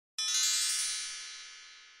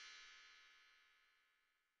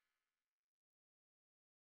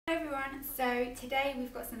everyone, so today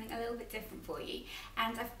we've got something a little bit different for you,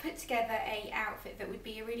 and I've put together a outfit that would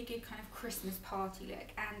be a really good kind of Christmas party look,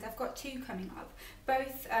 and I've got two coming up.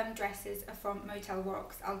 Both dresses are from Motel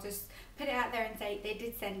Rocks. I'll just put it out there and say they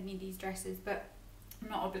did send me these dresses, but I'm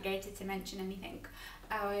not obligated to mention anything.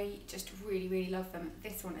 I just really love them.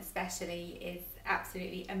 This one especially is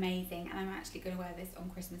absolutely amazing, and I'm actually going to wear this on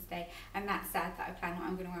Christmas Day, and that's sad that I plan what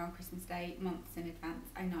I'm going to wear on Christmas Day months in advance,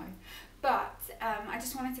 I know. But I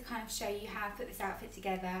just wanted to kind of show you how I put this outfit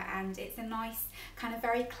together, and it's a nice kind of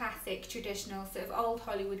very classic traditional sort of old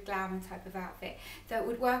Hollywood glamour type of outfit that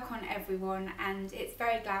would work on everyone, and it's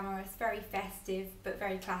very glamorous, very festive, but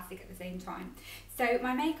very classic at the same time. So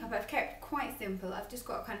my makeup I've kept quite simple. I've just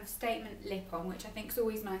got a kind of statement lip on, which I think is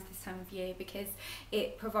always nice this time of year because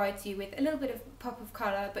it provides you with a little bit of pop of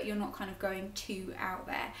colour, but you're not kind of going too out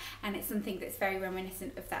there, and it's something that's very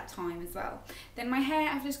reminiscent of that time as well. Then my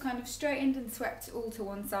hair I've just kind of straightened and swept all to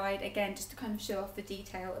one side, again just to kind of show off the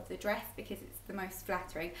detail of the dress because it's the most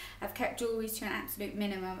flattering. I've kept jewellery to an absolute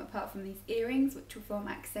minimum apart from these earrings, which will form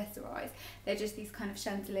accessorised. They're just these kind of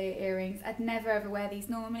chandelier earrings. I'd never ever wear these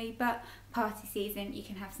normally, but party season you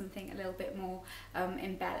can have something a little bit more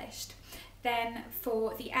embellished. Then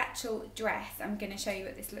for the actual dress, I'm going to show you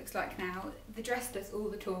what this looks like now. The dress does all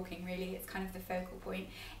the talking really, it's kind of the focal point.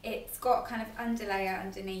 It's got kind of underlayer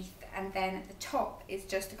underneath, and then at the top is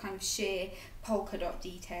just a kind of sheer polka dot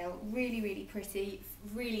detail. Really pretty,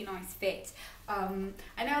 really nice fit. I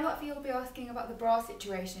know a lot of you will be asking about the bra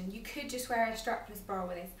situation. You could just wear a strapless bra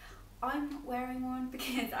with this. I'm wearing one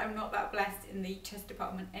because I'm not that blessed in the chest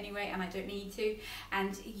department anyway, and I don't need to,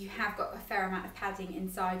 and you have got a fair amount of padding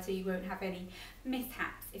inside so you won't have any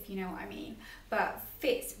mishaps, if you know what I mean. But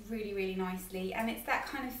fits really nicely, and it's that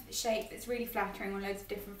kind of shape that's really flattering on loads of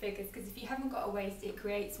different figures, because if you haven't got a waist it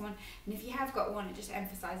creates one, and if you have got one it just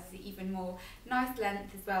emphasises it even more. Nice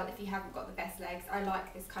length as well if you haven't got the best legs. I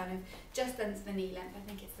like this kind of just under the knee length, I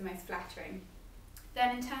think it's the most flattering.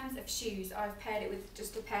 Then in terms of shoes, I've paired it with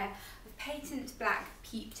just a pair of patent black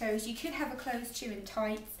peep toes. You could have a closed shoe in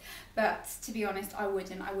tights, but to be honest I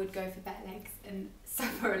wouldn't. I would go for bare legs and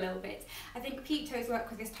suffer a little bit. I think peep toes work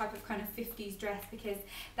with this type of kind of 50s dress because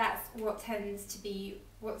that's what tended to be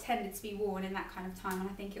worn in that kind of time, and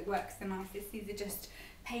I think it works the nicest. These are just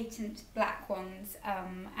patent black ones,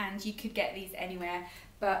 and you could get these anywhere,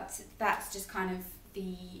 but that's just kind of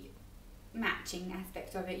the matching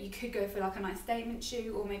aspect of it. You could go for like a nice statement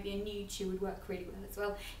shoe, or maybe a nude shoe would work really well as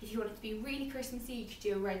well. If you wanted to be really Christmassy you could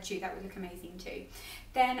do a red shoe, that would look amazing too.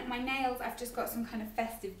 Then my nails, I've just got some kind of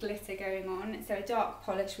festive glitter going on, so a dark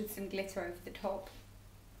polish with some glitter over the top.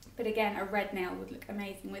 But again, a red nail would look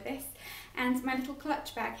amazing with this. And my little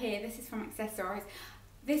clutch bag here, this is from Accessorize.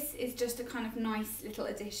 This is just a kind of nice little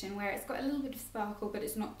addition where it's got a little bit of sparkle but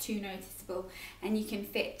it's not too noticeable, and you can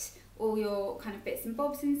fit all your kind of bits and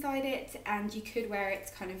bobs inside it, and you could wear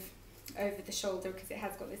it kind of over the shoulder because it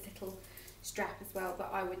has got this little strap as well, but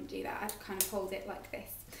I wouldn't do that. I'd kind of hold it like this.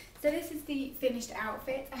 So this is the finished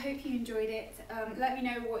outfit. I hope you enjoyed it. Let me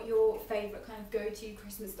know what your favourite kind of go-to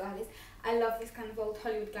Christmas style is. I love this kind of old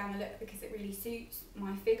Hollywood glamour look because it really suits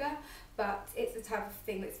my figure, but it's the type of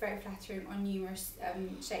thing that's very flattering on numerous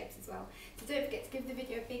shapes as well. So don't forget to give the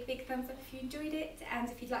video a big thumbs up if you enjoyed it, and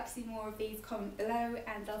if you'd like to see more of these, comment below,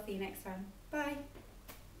 and I'll see you next time. Bye!